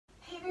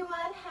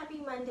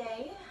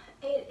Monday.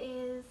 It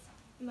is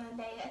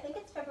Monday. I think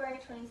it's February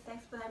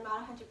 26th, but I'm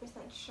not 100%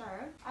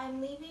 sure.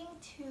 I'm leaving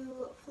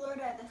to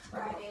Florida this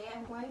Friday.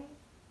 I'm going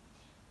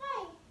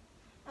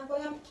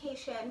on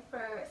vacation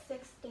for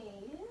 6 days.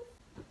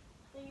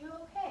 Are you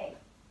okay?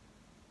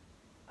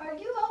 Are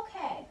you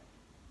okay?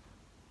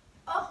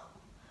 Oh,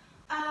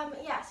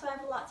 yeah, so I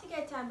have a lot to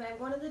get done, but I'm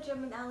going to the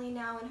gym with Ellie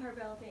now in her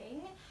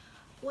building.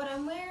 What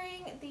I'm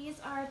wearing, these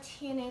are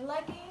TNA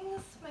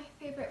leggings, my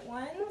favorite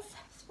ones.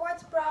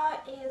 Sports bra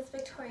is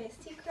Victoria's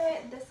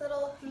Secret. This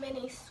little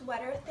mini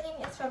sweater thing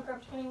is from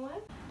Forever 21.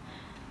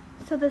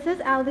 So this is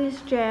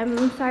Ellie's gym.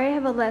 I'm sorry I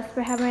have a list,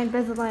 but I have my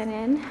Invisalign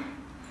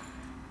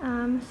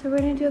in. So we're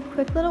going to do a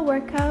quick little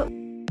workout.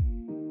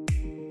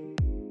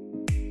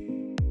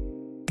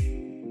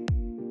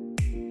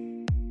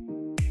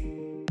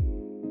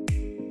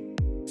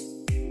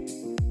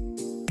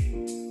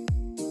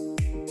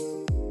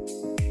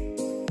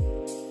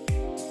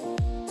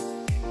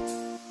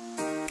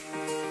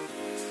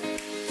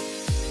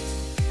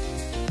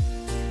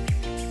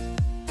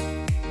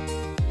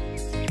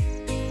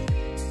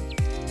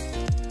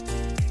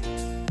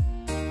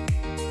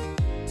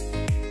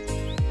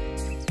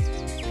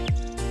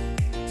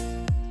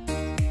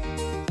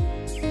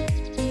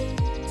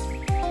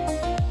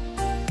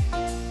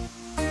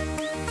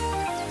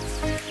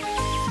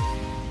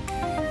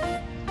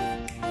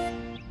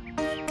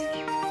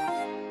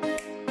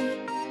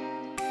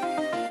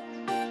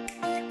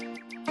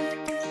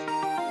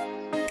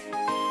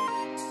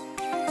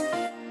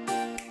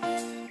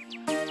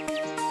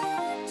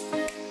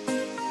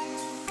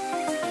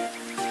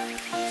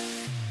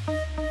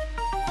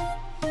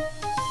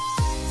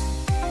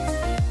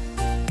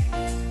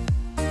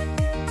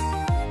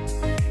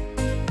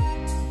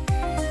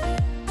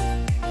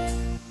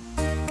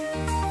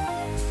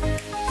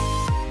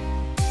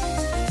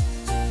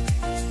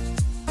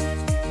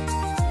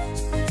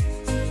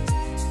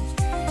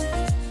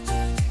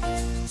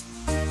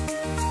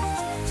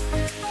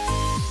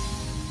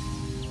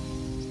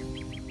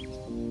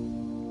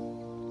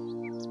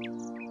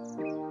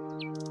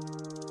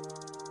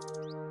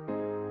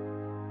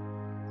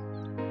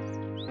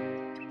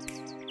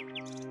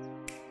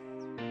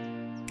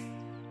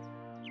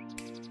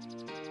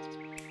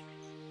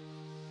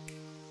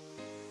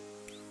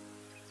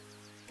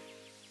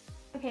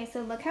 Okay,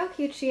 so look how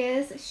cute she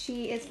is.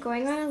 She is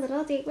going on a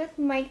little date with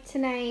Mike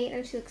tonight,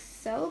 and she looks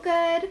so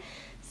good.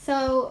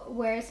 So,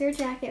 where's your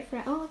jacket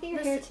from? Oh, look at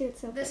your hair too.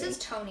 It's so pretty. This is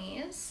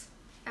Tony's.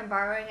 I'm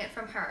borrowing it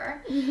from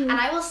her. And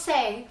I will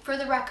say, for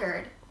the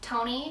record,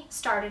 Tony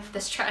started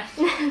this trend.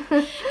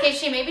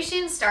 Okay, maybe she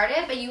didn't start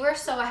it, but you were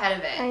so ahead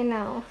of it. I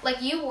know.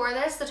 Like, you wore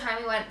this the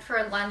time we went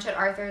for lunch at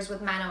Arthur's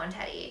with Mano and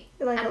Teddy.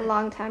 Like a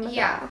long time ago.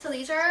 Yeah. So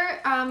these are,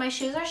 my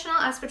shoes are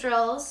Chanel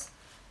espadrilles.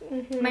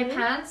 My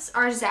pants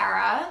are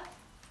Zara.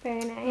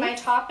 Very nice. My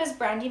top is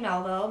Brandy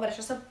Melville, but it's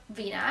just a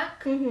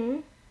V-neck.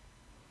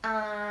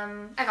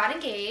 I got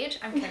engaged.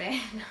 I'm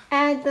kidding.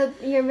 And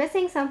you're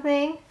missing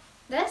something.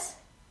 This?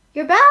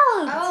 Your belt!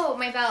 Oh,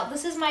 my belt.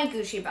 This is my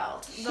Gucci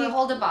belt. The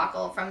whole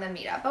debacle from the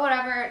meetup. But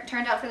whatever, it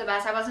turned out for the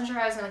best. I wasn't sure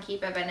I was going to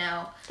keep it, but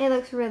now it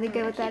looks really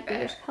good with that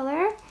beige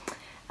color.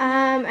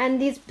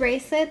 And these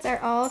bracelets are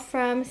all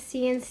from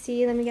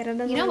CNC. Let me get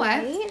them. You know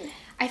what?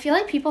 I feel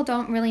like people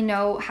don't really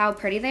know how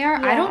pretty they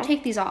are. Yeah. I don't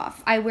take these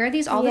off. I wear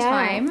these all the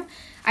time.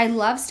 I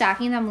love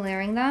stacking them,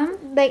 layering them.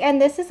 Like,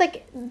 and this is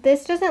like,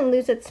 this doesn't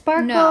lose its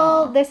sparkle.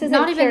 No, this isn't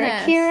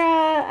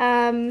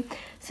Kira.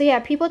 So yeah,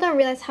 people don't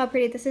realize how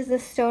pretty this is.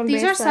 This stone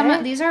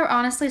bracelet. These are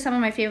honestly some of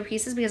my favorite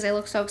pieces because they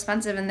look so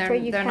expensive and they're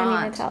not. You can't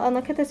even tell. And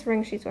look at this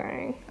ring she's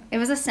wearing. It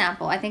was a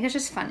sample. I think it's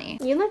just funny.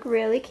 You look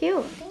really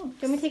cute. Thanks. Do you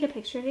want me to take a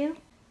picture of you?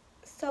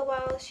 So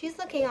while she's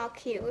looking all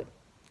cute,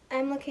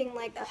 I'm looking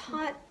like a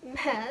hot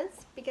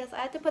mess because I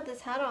had to put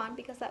this hat on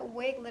because that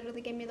wig literally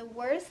gave me the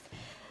worst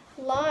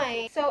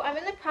line. So I'm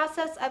in the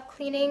process of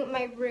cleaning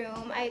my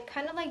room. I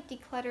kind of like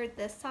decluttered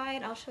this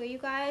side. I'll show you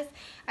guys.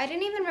 I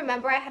didn't even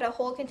remember I had a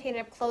whole container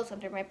of clothes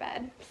under my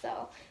bed.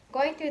 So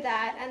going through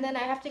that, and then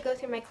I have to go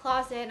through my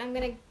closet. I'm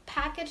gonna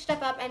package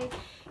stuff up and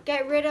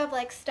get rid of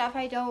like stuff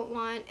I don't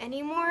want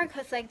anymore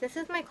because like this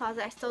is my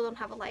closet. I still don't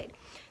have a light.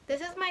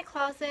 This is my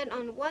closet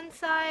on one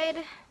side,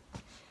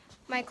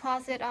 my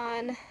closet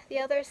on the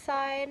other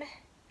side,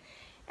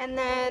 and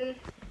then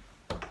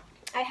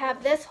I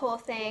have this whole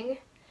thing.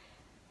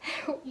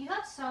 You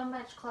have so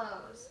much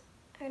clothes.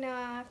 I know,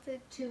 I have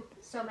to...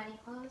 So many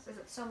clothes? Is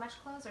it so much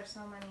clothes or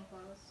so many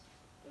clothes?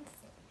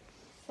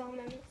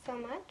 So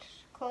much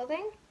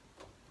clothing,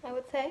 I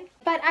would say.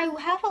 But I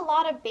have a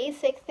lot of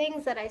basic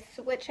things that I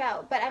switch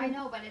out. But I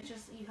know, but it's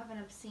just, you have an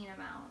obscene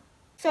amount.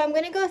 So I'm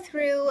going to go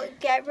through,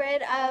 get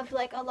rid of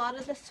like a lot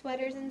of the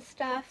sweaters and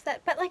stuff.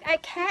 But like I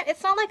can't,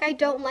 it's not like I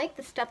don't like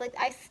the stuff. Like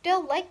I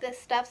still like this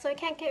stuff, so I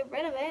can't get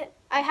rid of it.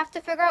 I have to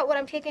figure out what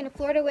I'm taking to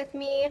Florida with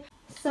me.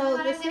 So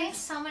I'm getting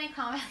so many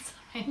comments.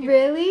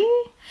 Really?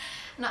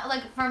 Not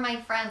like from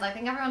my friends. I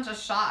think everyone's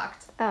just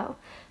shocked. Oh.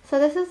 So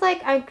this is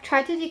like, I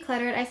tried to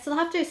declutter it. I still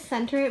have to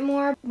center it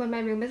more. When my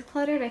room is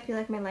cluttered, I feel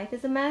like my life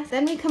is a mess.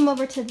 Then we come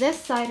over to this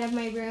side of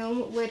my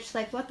room, which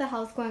like, what the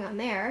hell's going on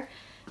there?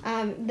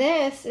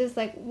 This is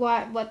like,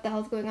 what the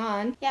hell's going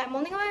on? Yeah, I'm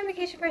only going on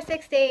vacation for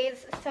 6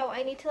 days, so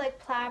I need to like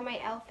plan my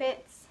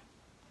outfits.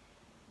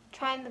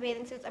 Trying the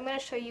bathing suits. I'm going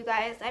to show you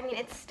guys. I mean,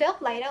 it's still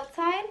light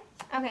outside.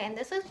 Okay, and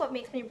this is what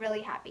makes me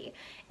really happy.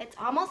 It's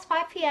almost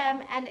 5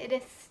 p.m. and it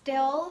is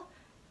still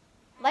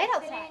light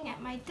outside. Sitting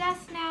at my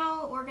desk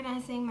now,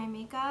 organizing my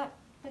makeup.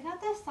 Look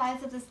at the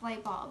size of this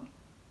light bulb.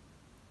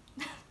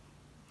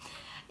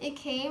 It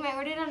came, I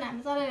ordered it on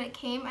Amazon and it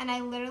came, and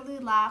I literally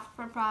laughed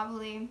for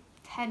probably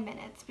 10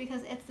 minutes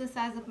because it's the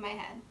size of my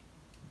head.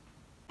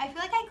 I feel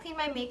like I clean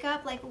my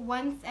makeup like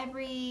once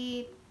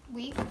every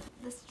week.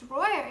 This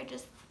drawer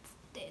just,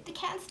 they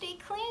can't stay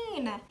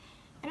clean.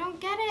 I don't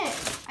get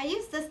it. I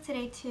used this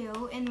today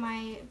too in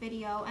my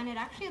video and it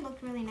actually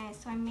looked really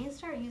nice, so I may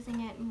start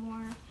using it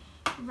more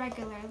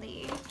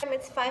regularly.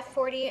 It's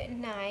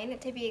 5:49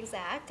 to be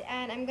exact,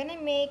 and I'm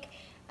gonna make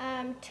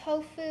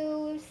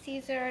tofu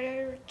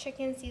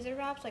chicken Caesar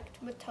wraps, like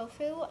with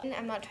tofu. And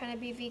I'm not trying to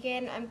be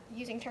vegan. I'm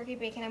using turkey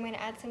bacon. I'm going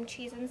to add some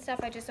cheese and stuff.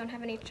 I just don't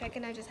have any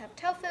chicken. I just have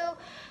tofu.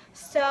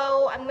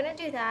 So I'm going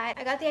to do that.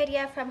 I got the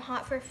idea from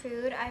Hot for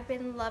Food. I've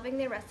been loving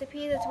their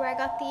recipe. That's where I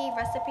got the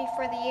recipe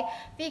for the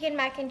vegan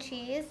mac and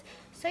cheese.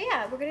 So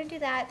yeah, we're going to do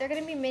that. They're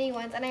going to be mini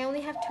ones, and I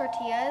only have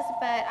tortillas,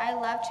 but I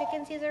love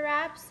chicken Caesar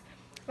wraps.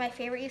 My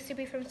favorite used to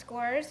be from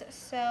Scores.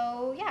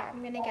 So yeah,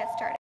 I'm going to get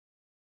started.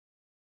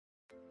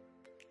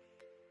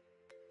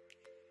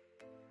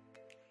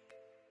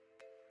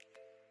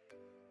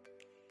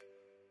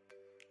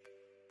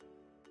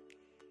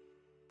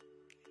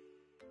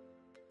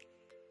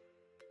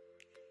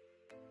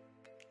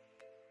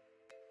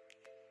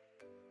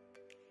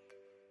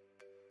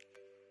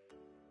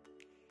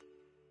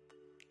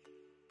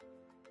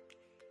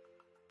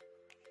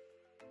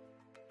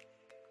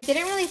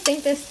 Didn't really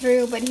think this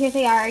through, but here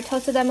they are. I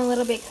toasted them a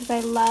little bit because I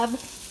love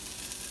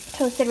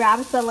toasted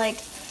wraps, but like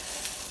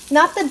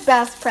not the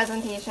best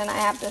presentation, I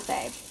have to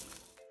say.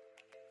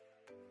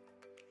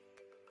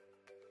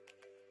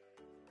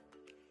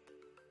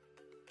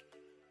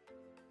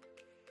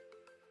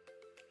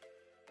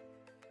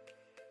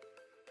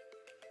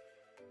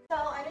 So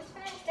I just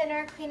finished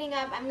dinner, cleaning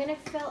up. I'm gonna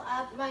fill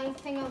up my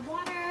thing of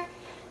water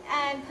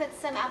and put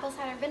some apple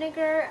cider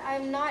vinegar.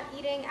 I'm not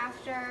eating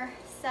after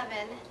 7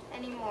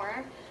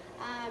 anymore.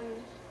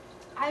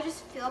 I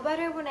just feel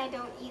better when I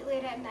don't eat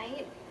late at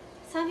night.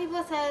 Some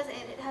people says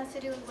it has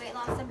to do with weight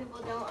loss, some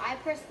people don't. I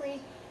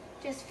personally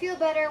just feel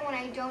better when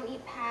I don't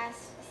eat past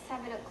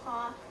 7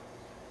 o'clock.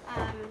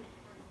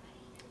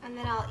 And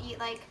then I'll eat,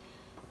 like,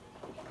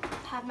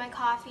 have my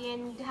coffee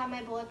and have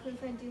my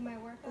bulletproof and do my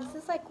workout.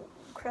 This is like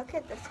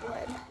crooked, this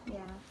wood. Yeah,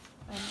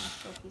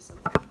 I'm a piece of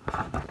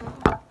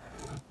wood.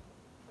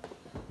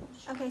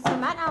 Okay, so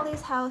I'm at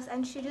Allie's house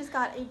and she just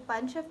got a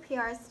bunch of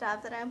PR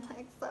stuff that I'm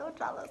like so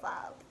jealous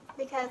of.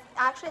 Because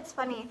actually it's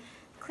funny,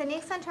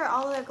 Clinique sent her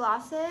all of their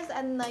glosses,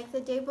 and like the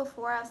day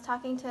before I was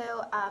talking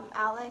to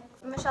Alex,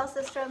 Michelle's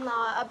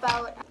sister-in-law,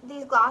 about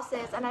these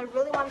glosses, and I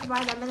really wanted to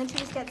buy them, and then she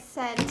just gets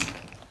sent,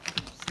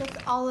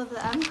 all of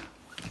them.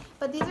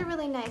 But these are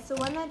really nice. The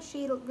one that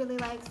she really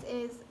likes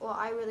is, well,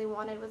 I really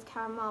wanted was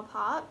Caramel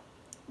Pop.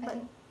 But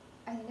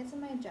I think it's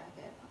in my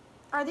jacket.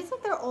 Are these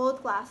like their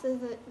old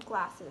glosses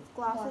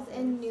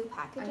in new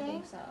packaging? I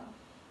think so.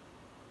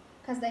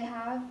 Because they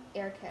have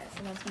Air Kiss,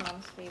 and that's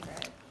Mom's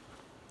favorite.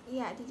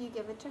 Yeah, did you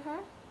give it to her?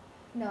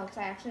 No, because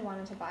I actually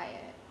wanted to buy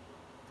it.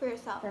 For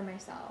yourself? For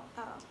myself.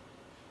 Oh.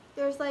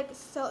 There's like,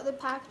 the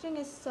packaging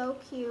is so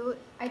cute.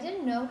 I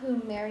didn't know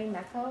who Mary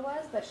Mecca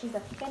was, but she's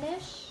a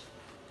Finnish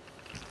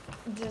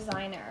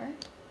designer.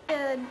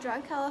 The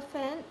Drunk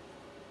Elephant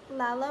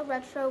Lala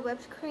Retro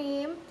Whipped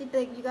Cream.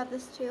 You got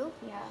this too?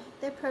 Yeah.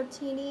 The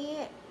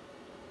Protini,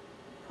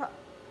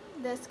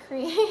 this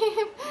cream.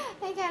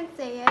 I can't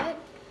say it.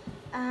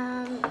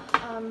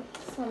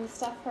 Some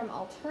stuff from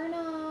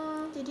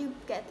Alterna. Did you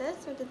get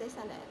this or did they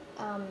send it?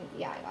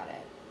 Yeah, I got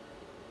it.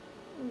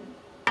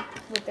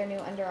 With their new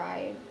under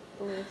eye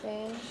blue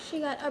thing. She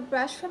got a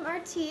brush from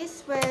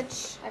Artis,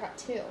 which I got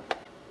 2.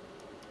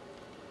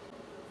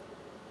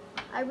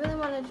 I really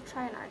wanted to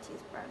try an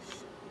Artis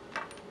brush.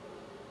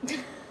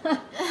 I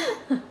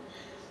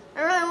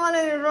really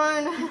wanted to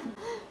run.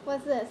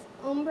 What's this?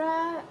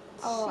 Umbra?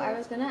 Oh, I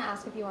was gonna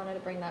ask if you wanted to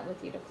bring that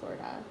with you to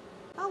Florida.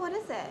 Oh, what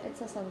is it?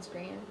 It's a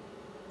sunscreen.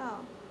 Oh,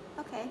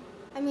 okay.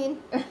 I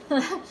mean...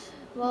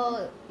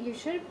 Well, you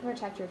should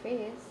protect your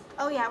face.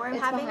 Oh yeah, it's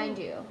behind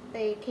you.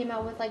 They came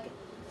out with like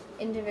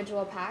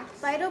individual packs.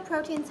 Vital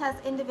Proteins has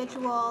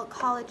individual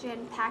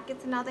collagen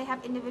packets, and now they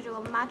have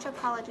individual matcha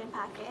collagen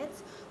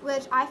packets,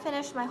 which I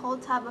finished my whole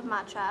tub of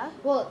matcha.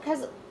 Well,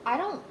 because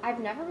I've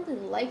never really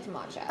liked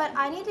matcha. But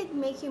I need to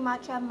make you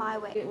matcha my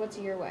way. What's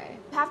your way?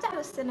 You have to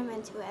add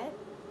cinnamon to it,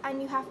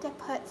 and you have to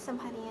put some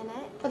honey in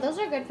it. But those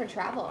are good for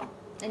travel,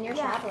 and you're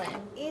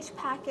traveling. Each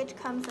package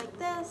comes like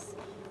this,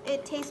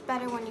 it tastes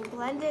better when you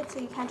blend it, so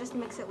you can't just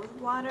mix it with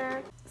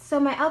water. So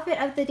my outfit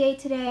of the day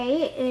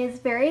today is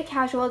very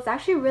casual. It's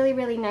actually really,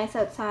 really nice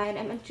outside.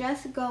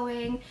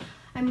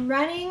 I'm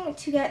running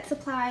to get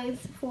supplies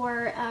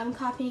for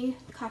coffee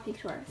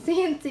tour,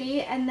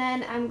 CNC, and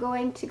then I'm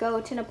going to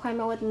go to an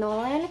appointment with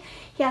Nolan.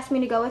 He asked me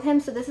to go with him,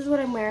 so this is what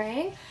I'm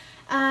wearing.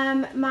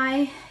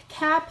 My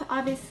cap,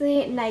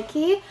 obviously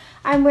Nike.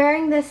 I'm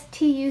wearing this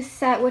TU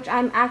set, which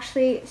I'm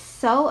actually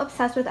so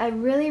obsessed with. I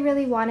really,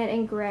 really want it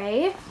in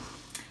gray.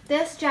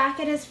 This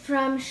jacket is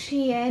from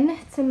Shein.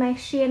 It's in my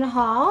Shein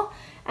haul.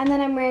 And then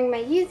I'm wearing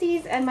my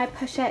Yeezys and my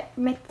Pochette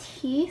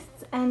Métis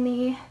and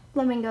the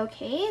flamingo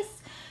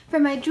case. For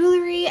my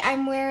jewelry,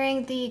 I'm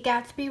wearing the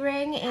Gatsby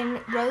ring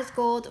in rose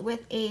gold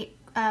with a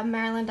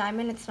Maryland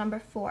diamond. It's number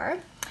 4.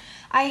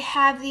 I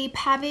have the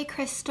Pave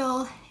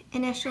Crystal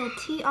initial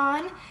T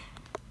on.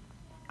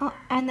 Oh,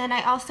 and then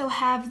I also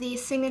have the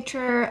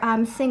signature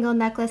single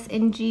necklace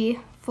in G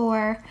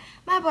for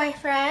my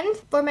boyfriend.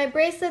 For my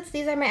bracelets,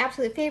 these are my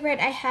absolute favorite.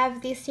 I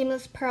have the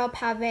seamless pearl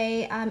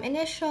Pave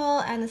initial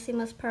and the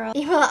seamless pearl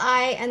evil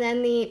eye, and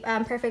then the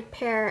perfect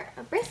pair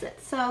of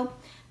bracelets. So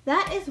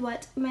that is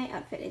what my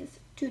outfit is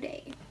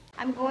today.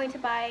 I'm going to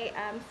buy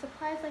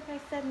supplies like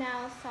I said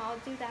now, so I'll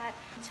do that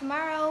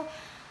tomorrow.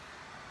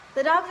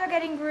 The dogs are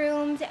getting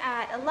groomed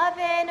at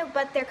 11,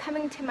 but they're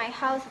coming to my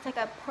house. It's like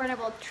a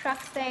portable truck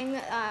thing,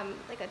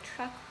 like a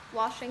truck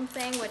washing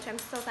thing, which I'm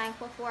so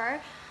thankful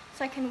for.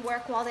 So I can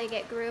work while they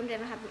get groomed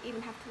and don't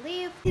even have to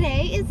leave.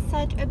 Today is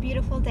such a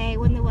beautiful day.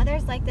 When the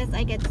weather's like this,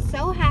 I get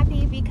so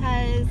happy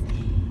because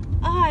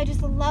I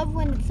just love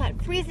when it's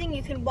not freezing.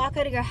 You can walk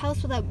out of your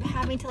house without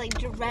having to like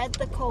dread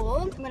the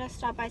cold. I'm gonna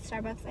stop by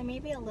Starbucks. I may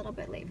be a little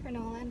bit late for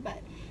Nolan, but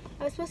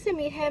I was supposed to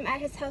meet him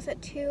at his house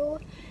at 2,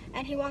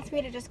 and he wants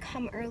me to just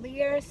come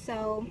earlier,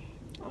 so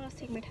I'll just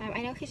take my time.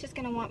 I know he's just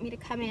gonna want me to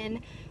come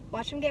in,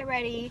 watch him get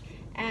ready,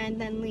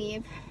 and then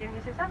leave.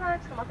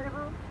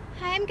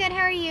 Hi, I'm good.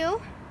 How are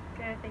you?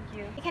 Good, thank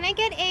you. Can I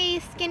get a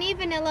skinny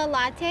vanilla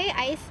latte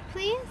iced,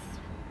 please?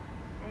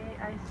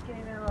 A iced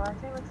skinny vanilla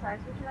latte. What size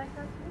would you like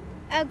that to be?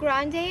 A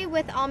grande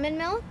with almond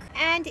milk,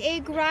 and a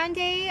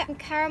grande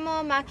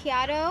caramel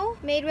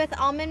macchiato made with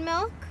almond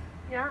milk.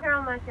 Yeah,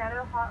 caramel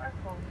macchiato, hot or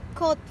cold?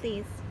 Cold,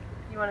 please.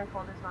 You want it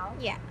cold as well?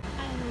 Yeah.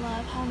 I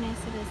love how nice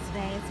it is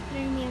today. It's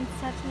putting me in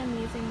such an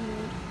amazing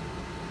mood.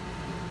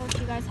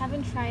 If you guys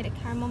haven't tried a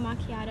caramel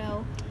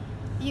macchiato,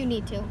 you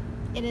need to.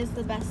 It is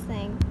the best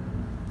thing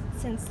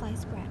since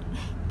sliced bread.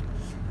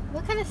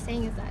 What kind of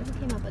saying is that? Who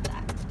came up with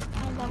that?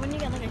 I love when you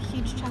get like a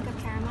huge chunk of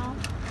caramel.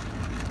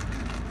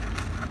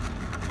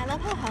 I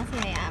love how healthy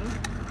I am.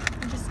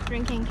 I'm just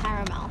drinking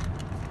caramel.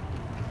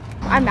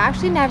 I've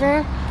actually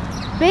never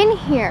been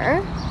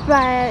here,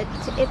 but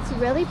it's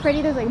really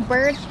pretty. There's like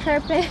birds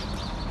chirping.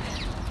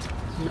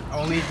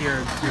 Only here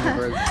do the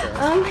birds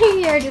chirp.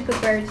 Only here do the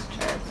birds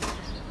chirp.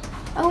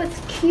 Oh, it's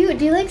cute.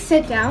 Do you like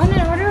sit down in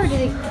order, or do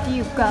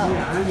you go?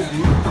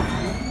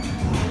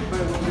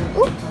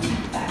 Ooh.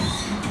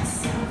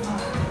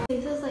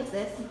 Places like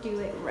this do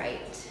it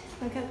right.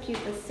 Look how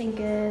cute the sink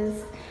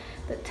is,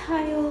 the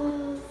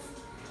tiles.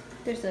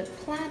 There's a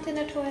plant in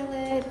a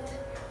toilet.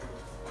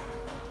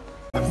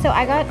 So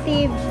I got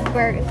the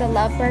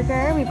love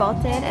burger, we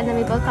both did, and then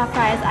we both got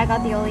fries. I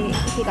got the Oli,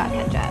 he got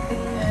ketchup.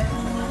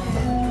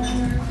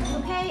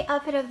 Okay,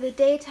 outfit of the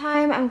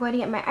daytime. I'm going to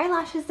get my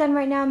eyelashes done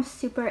right now. I'm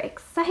super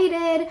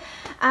excited.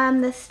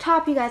 This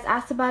top, you guys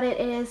asked about it.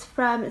 It is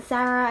from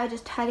Zara. I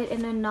just tied it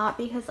in a knot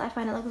because I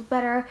find it looks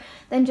better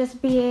than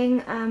just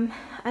being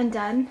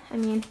undone. I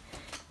mean,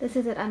 this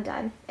isn't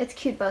undone. It's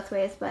cute both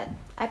ways, but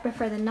I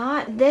prefer the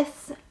knot.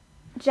 This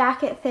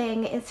jacket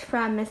thing is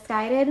from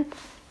Misguided.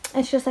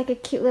 It's just like a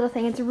cute little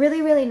thing. It's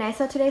really, really nice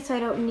out today, so I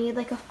don't need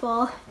like a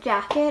full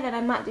jacket, and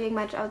I'm not doing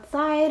much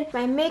outside.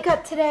 My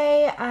makeup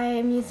today,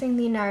 I'm using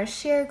the NARS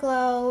Sheer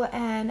Glow,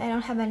 and I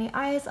don't have any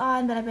eyes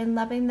on, but I've been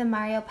loving the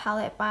Mario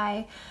palette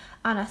by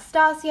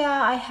Anastasia.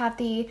 I have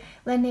the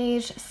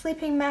Laneige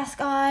sleeping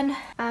mask on.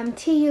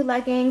 TU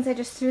leggings, I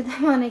just threw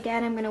them on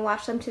again. I'm going to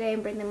wash them today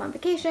and bring them on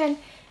vacation.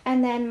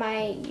 And then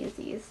my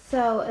Yeezys.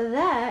 So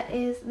that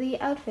is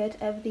the outfit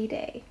of the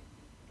day.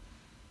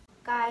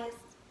 Guys,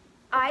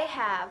 I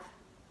have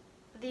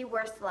the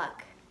worst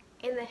luck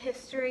in the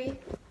history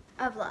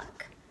of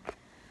luck.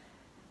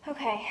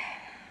 Okay,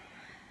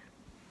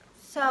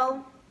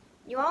 so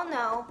you all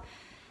know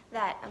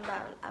that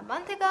about a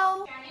month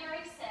ago,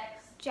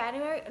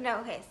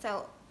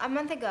 so a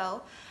month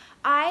ago,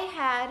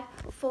 I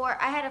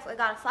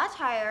got a flat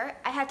tire.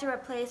 I had to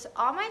replace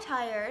all my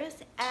tires,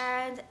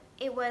 and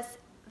it was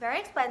very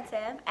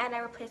expensive, and I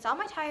replaced all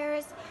my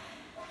tires.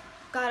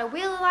 Got a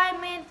wheel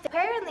alignment.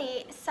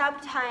 Apparently,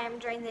 sometime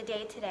during the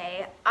day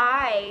today,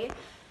 I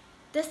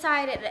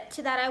decided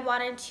that I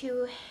wanted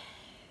to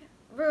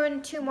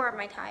ruin 2 more of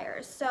my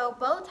tires. So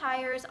both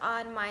tires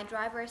on my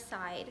driver's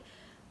side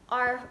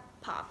are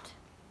popped.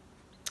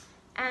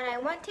 And I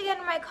went to get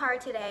in my car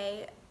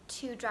today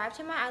to drive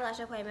to my eyelash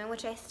appointment,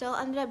 which I still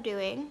ended up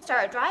doing.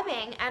 Start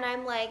driving and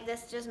I'm like,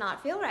 this does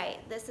not feel right.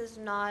 This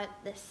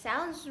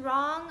sounds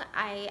wrong.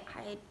 I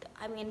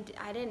mean,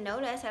 I didn't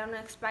notice. I don't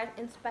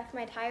inspect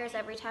my tires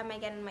every time I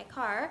get in my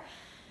car.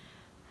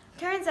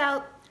 Turns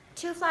out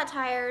 2 flat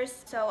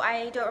tires, so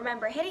I don't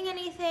remember hitting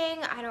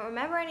anything. I don't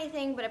remember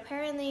anything, but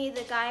apparently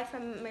the guy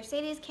from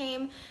Mercedes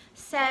came,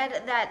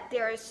 said that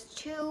there's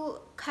 2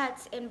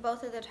 cuts in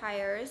both of the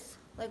tires,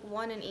 like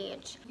 1 in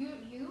each.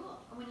 You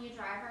when you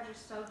drive are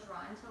just so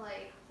drawn to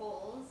like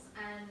holes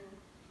and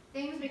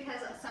things,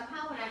 because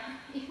somehow whenever,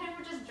 even if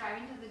we're just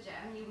driving to the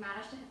gym, you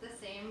manage to hit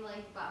the same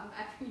like bump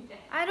every day.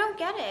 I don't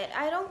get it.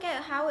 I don't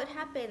get how it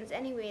happens.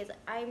 Anyways,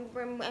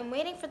 I'm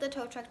waiting for the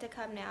tow truck to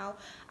come now.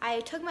 I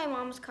took my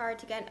mom's car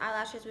to get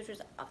eyelashes, which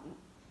was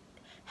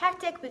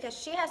hectic because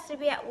she has to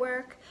be at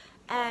work,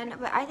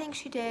 but I think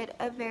she did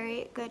a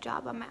very good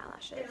job on my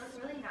eyelashes. They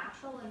look really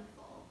natural and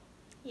full.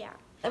 Yeah.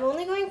 I'm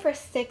only going for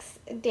 6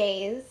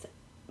 days,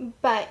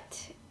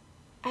 but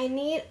I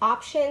need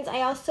options.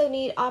 I also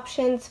need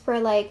options for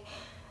like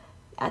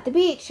at the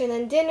beach and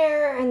then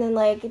dinner and then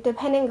like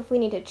depending if we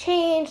need to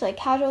change, like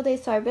casual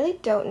days, so I really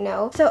don't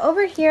know. So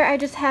over here I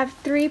just have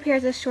 3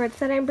 pairs of shorts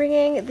that I'm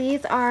bringing.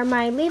 These are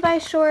my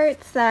Levi's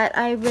shorts that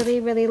I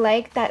really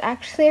like, that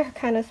actually are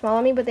kind of small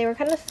on me, but they were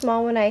kind of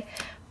small when I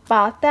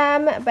bought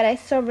them, but I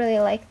still really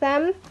like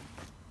them.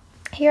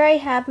 Here I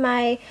have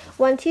my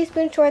 1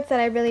 teaspoon shorts that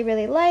I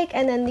really like,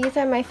 and then these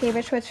are my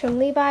favorite shorts from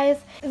Levi's.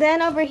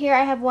 Then over here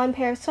I have 1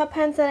 pair of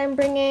sweatpants that I'm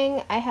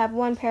bringing. I have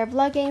 1 pair of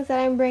leggings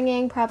that I'm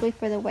bringing, probably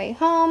for the way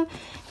home.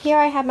 Here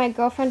I have my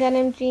girlfriend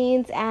denim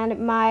jeans and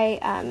my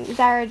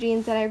Zara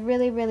jeans that I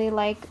really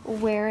like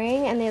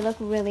wearing, and they look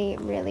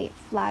really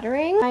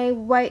flattering. My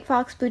White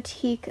Fox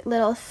Boutique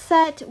little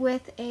set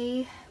with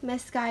a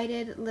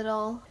misguided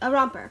little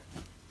romper.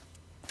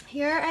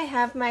 Here I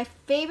have my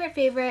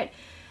favorite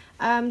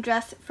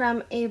dress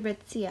from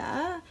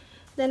Aritzia.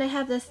 Then I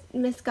have this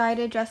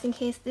misguided dressing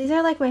case. These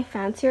are like my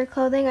fancier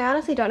clothing. I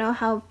honestly don't know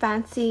how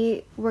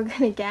fancy we're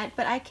gonna get,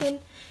 but I can,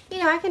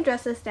 I can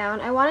dress this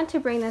down. I wanted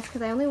to bring this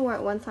because I only wore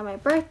it once on my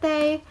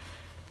birthday.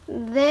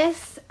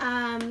 This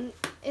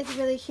is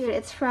really cute.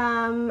 It's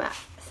from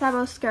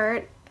Sabo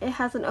Skirt. It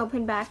has an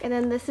open back, and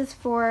then this is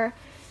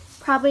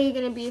probably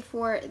gonna be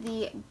for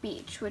the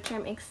beach, which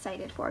I'm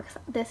excited for because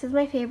this is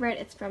my favorite.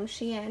 It's from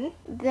Shein.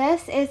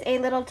 This is a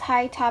little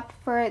tie top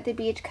for the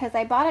beach because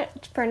I bought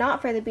it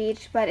not for the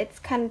beach, but it's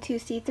kind of too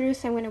see-through,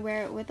 so I'm gonna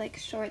wear it with like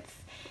shorts.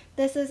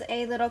 This is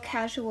a little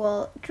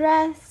casual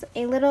dress,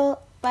 a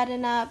little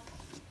button-up.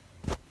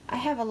 I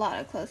have a lot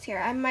of clothes here.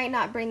 I might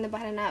not bring the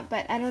button-up,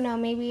 but I don't know,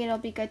 maybe it'll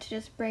be good to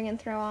just bring and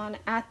throw on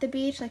at the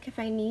beach, like if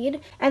I need.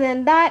 And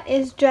then that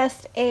is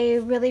just a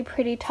really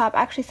pretty top.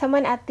 Actually,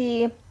 someone at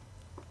the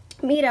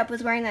meetup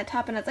was wearing that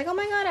top, and I was like, oh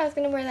my god, I was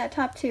gonna wear that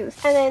top too.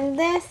 And then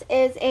this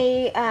is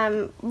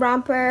a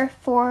romper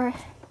for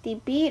the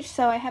beach,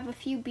 so I have a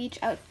few beach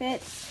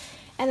outfits.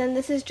 And then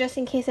this is just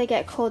in case I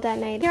get cold at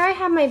night. Here I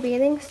have my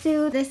bathing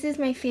suit. This is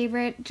my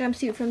favorite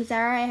jumpsuit from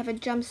Zara. I have a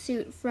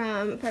jumpsuit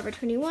from Forever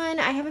 21.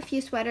 I have a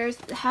few sweaters.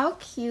 How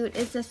cute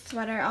is this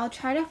sweater? I'll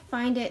try to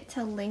find it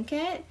to link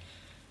it.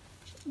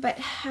 But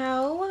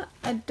how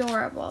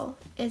adorable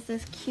is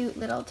this cute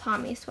little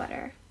Tommy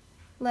sweater?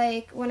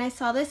 Like, when I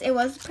saw this, it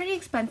was pretty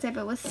expensive.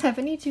 It was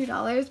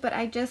 $72, but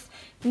I just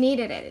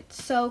needed it.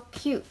 It's so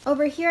cute.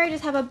 Over here, I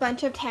just have a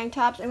bunch of tank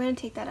tops. I'm going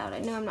to take that out. I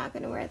know I'm not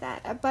going to wear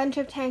that. A bunch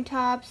of tank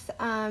tops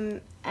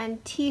and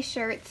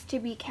t-shirts to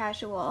be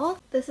casual.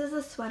 This is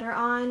a sweater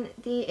on.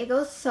 It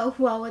goes so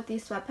well with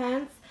these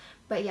sweatpants.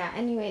 But yeah,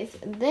 anyways,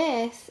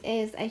 this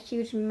is a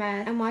huge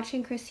mess. I'm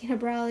watching Christina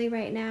Brawley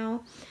right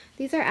now.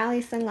 These are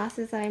Ally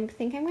sunglasses that I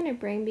think I'm going to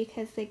bring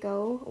because they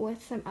go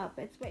with some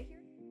outfits. But here.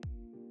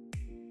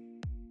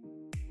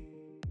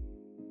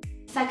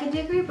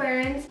 2nd-degree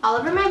burns all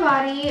over my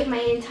body. My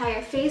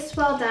entire face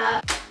swelled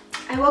up.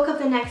 I woke up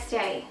the next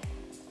day.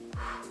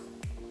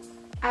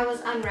 I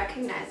was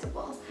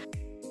unrecognizable.